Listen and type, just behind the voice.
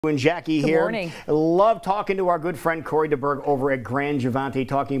And Jackie Good here. Morning. Love talking to our good friend Corey DeBerg over at Grand JiVante,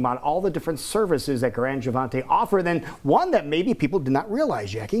 talking about all the different services that Grand JiVante offer, then one that maybe people did not realize,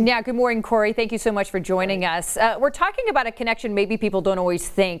 Jackie. Yeah, good morning, Corey. Thank you so much for joining us. We're talking about a connection maybe people don't always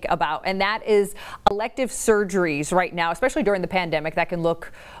think about, and that is elective surgeries right now, especially during the pandemic. That can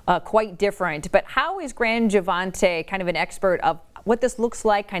look quite different. But how is Grand JiVante kind of an expert of what this looks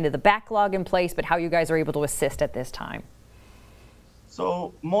like, kind of the backlog in place, but how you guys are able to assist at this time?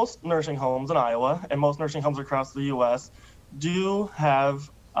 So most nursing homes in Iowa and most nursing homes across the U.S. do have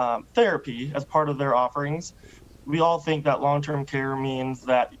therapy as part of their offerings. We all think that long-term care means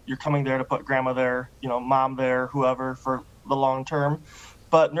that you're coming there to put grandma there, mom there, whoever, for the long term.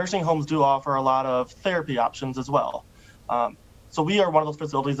 But nursing homes do offer a lot of therapy options as well. So we are one of those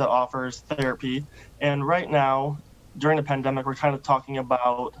facilities that offers therapy. And right now, during the pandemic, we're kind of talking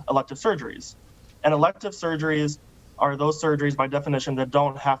about elective surgeries. And elective surgeries are those surgeries by definition that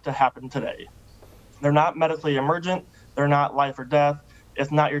don't have to happen today. They're not medically emergent. They're not life or death.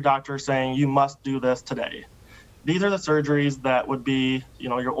 It's not your doctor saying you must do this today. These are the surgeries that would be,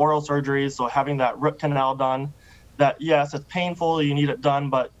 your oral surgeries. So having that root canal done, that yes, it's painful, you need it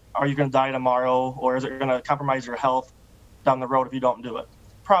done, but are you going to die tomorrow, or is it going to compromise your health down the road if you don't do it?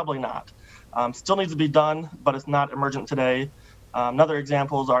 Probably not. Still needs to be done, but it's not emergent today. Another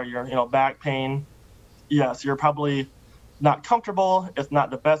examples are your, back pain. Yes, you're probably not comfortable. It's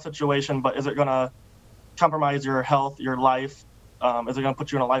not the best situation, but is it going to compromise your health, your life? Is it going to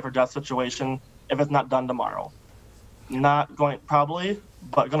put you in a life or death situation if it's not done tomorrow? Not going, probably,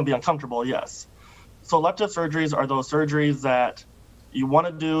 but going to be uncomfortable, yes. So elective surgeries are those surgeries that you want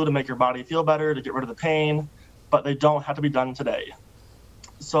to do to make your body feel better, to get rid of the pain, but they don't have to be done today.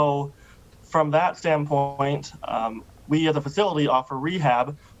 So from that standpoint, we as a facility offer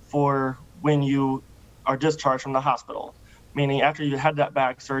rehab for when you are discharged from the hospital, meaning after you've had that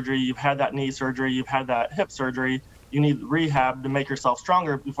back surgery, you've had that knee surgery, you've had that hip surgery, you need rehab to make yourself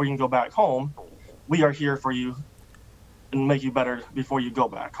stronger before you can go back home. We are here for you and make you better before you go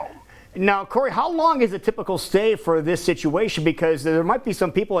back home. Now, Corey, how long is a typical stay for this situation? Because there might be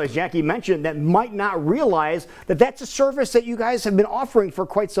some people, as Jackie mentioned, that might not realize that that's a service that you guys have been offering for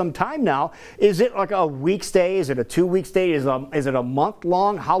quite some time now. Is it like a week stay? Is it a 2-week stay? Is it a month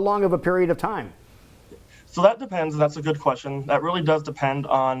long? How long of a period of time? So that depends, and that's a good question. That really does depend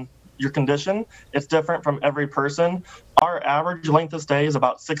on your condition. It's different from every person. Our average length of stay is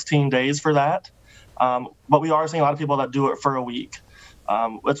about 16 days for that. But we are seeing a lot of people that do it for a week.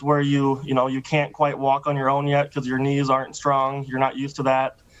 It's where you can't quite walk on your own yet because your knees aren't strong. You're not used to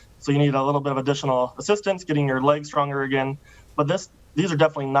that. So you need a little bit of additional assistance getting your legs stronger again. But these are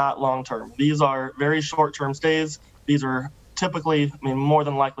definitely not long-term. These are very short-term stays. These are typically, more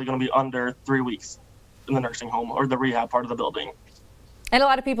than likely going to be under 3 weeks in the nursing home or the rehab part of the building. And a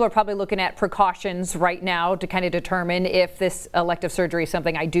lot of people are probably looking at precautions right now to kind of determine if this elective surgery is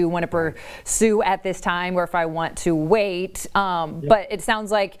something I do want to pursue at this time or if I want to wait. But it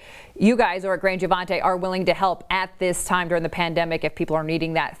sounds like you guys or at Grand JiVante are willing to help at this time during the pandemic if people are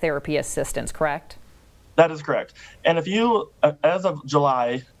needing that therapy assistance, correct? That is correct. And if you, as of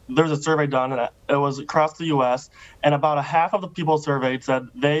July, there was a survey done, and it was across the U.S., and about a half of the people surveyed said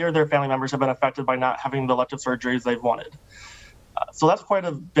they or their family members have been affected by not having the elective surgeries they've wanted. So that's quite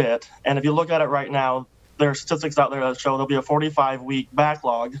a bit. And if you look at it right now, there are statistics out there that show there'll be a 45-week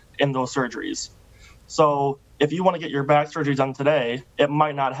backlog in those surgeries. So if you want to get your back surgery done today, it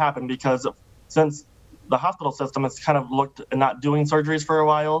might not happen because since the hospital system has kind of looked at not doing surgeries for a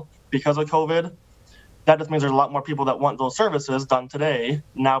while because of COVID, that just means there's a lot more people that want those services done today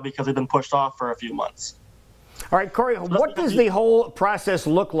now because they've been pushed off for a few months. All right, Corey, what does the whole process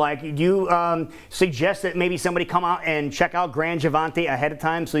look like? Do you suggest that maybe somebody come out and check out Grand JiVante ahead of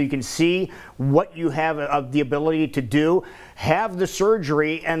time so you can see what you have the ability to do, have the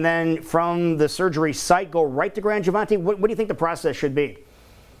surgery, and then from the surgery site go right to Grand JiVante? What do you think the process should be?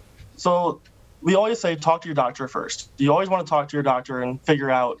 So we always say talk to your doctor first. You always want to talk to your doctor and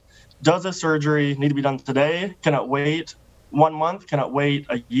figure out, does this surgery need to be done today? Can it wait 1 month? Can it wait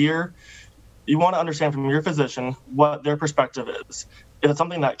a year? You want to understand from your physician what their perspective is. Is it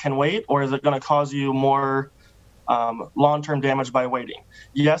something that can wait, or is it going to cause you more long-term damage by waiting?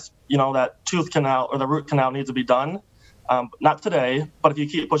 Yes, that tooth canal or the root canal needs to be done. Not today, but if you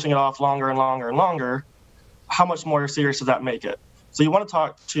keep pushing it off longer and longer and longer, how much more serious does that make it? So you want to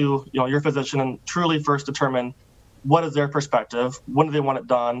talk to your physician and truly first determine what is their perspective, when do they want it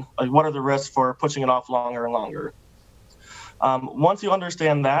done, what are the risks for pushing it off longer and longer. Once you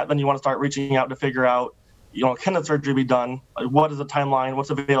understand that, then you want to start reaching out to figure out, can the surgery be done? What is the timeline?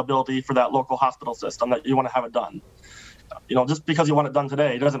 What's availability for that local hospital system that you want to have it done? just because you want it done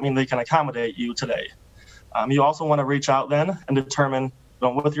today doesn't mean they can accommodate you today. You also want to reach out then and determine,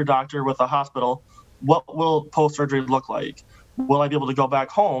 with your doctor, with the hospital, what will post-surgery look like? Will I be able to go back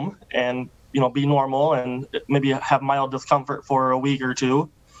home and, be normal and maybe have mild discomfort for a week or two?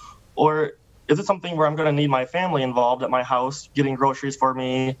 Or is it something where I'm going to need my family involved at my house, getting groceries for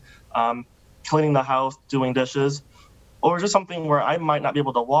me, cleaning the house, doing dishes? Or is it something where I might not be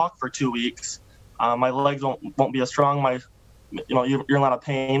able to walk for 2 weeks? My legs won't be as strong. You're in a lot of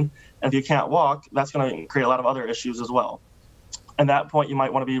pain. And if you can't walk, that's going to create a lot of other issues as well. At that point, you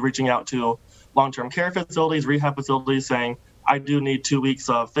might want to be reaching out to long-term care facilities, rehab facilities, saying, I do need 2 weeks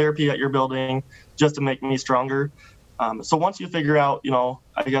of therapy at your building just to make me stronger. So once you figure out,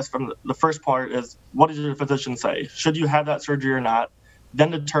 I guess from the first part is, what does your physician say? Should you have that surgery or not?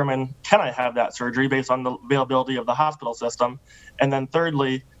 Then determine, can I have that surgery based on the availability of the hospital system? And then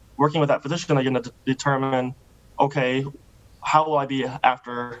thirdly, working with that physician again to determine, okay, how will I be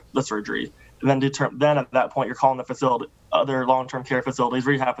after the surgery? And then at that point, you're calling the facility, other long-term care facilities,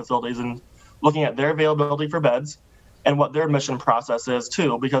 rehab facilities, and looking at their availability for beds and what their admission process is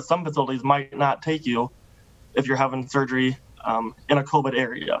too, because some facilities might not take you if you're having surgery in a COVID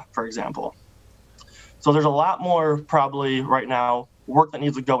area, for example. So there's a lot more probably right now work that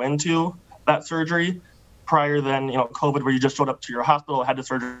needs to go into that surgery prior than COVID, where you just showed up to your hospital, had the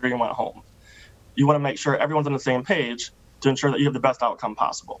surgery, and went home. You want to make sure everyone's on the same page to ensure that you have the best outcome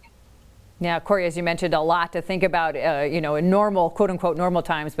possible. Yeah, Corey, as you mentioned, a lot to think about, in normal, quote unquote, normal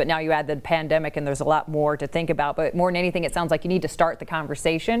times, but now you add the pandemic and there's a lot more to think about. But more than anything, it sounds like you need to start the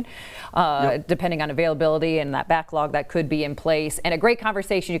conversation, depending on availability and that backlog that could be in place. And a great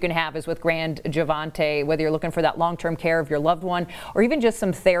conversation you can have is with Grand JiVante, whether you're looking for that long-term care of your loved one or even just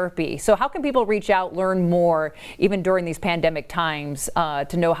some therapy. So how can people reach out, learn more, even during these pandemic times,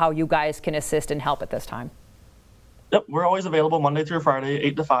 to know how you guys can assist and help at this time? Yep, we're always available Monday through Friday,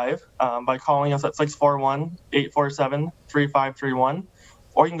 8 to 5, by calling us at 641-847-3531,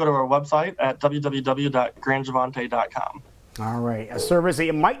 or you can go to our website at www.grandjivante.com. All right, a service that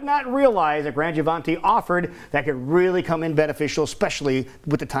you might not realize that Grand JiVante offered that could really come in beneficial, especially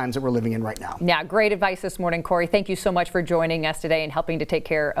with the times that we're living in right now. Yeah, great advice this morning, Corey. Thank you so much for joining us today and helping to take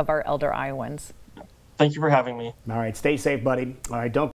care of our elder Iowans. Thank you for having me. All right, stay safe, buddy. All right, don't